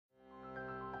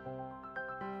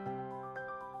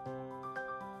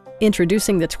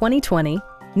Introducing the 2020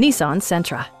 Nissan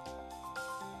Sentra.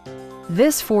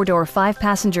 This four-door,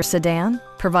 five-passenger sedan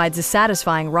provides a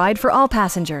satisfying ride for all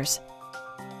passengers.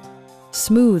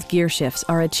 Smooth gear shifts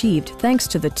are achieved thanks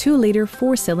to the 2-liter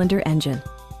four-cylinder engine.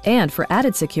 And for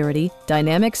added security,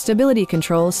 dynamic stability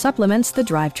control supplements the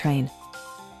drivetrain.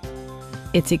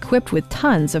 It's equipped with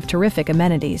tons of terrific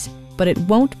amenities, but it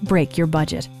won't break your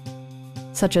budget,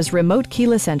 such as remote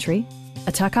keyless entry,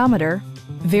 a tachometer,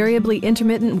 variably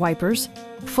intermittent wipers,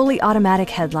 fully automatic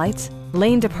headlights,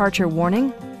 lane departure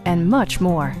warning, and much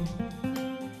more.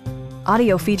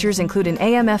 Audio features include an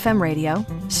AM/FM radio,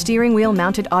 steering wheel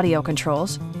mounted audio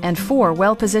controls, and 4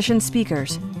 well-positioned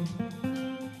speakers.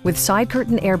 With side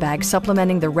curtain airbags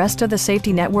supplementing the rest of the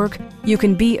safety network, you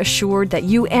can be assured that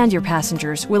you and your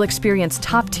passengers will experience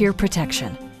top-tier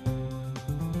protection.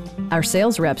 Our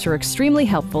sales reps are extremely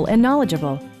helpful and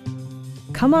knowledgeable.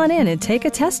 Come on in and take a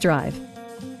test drive.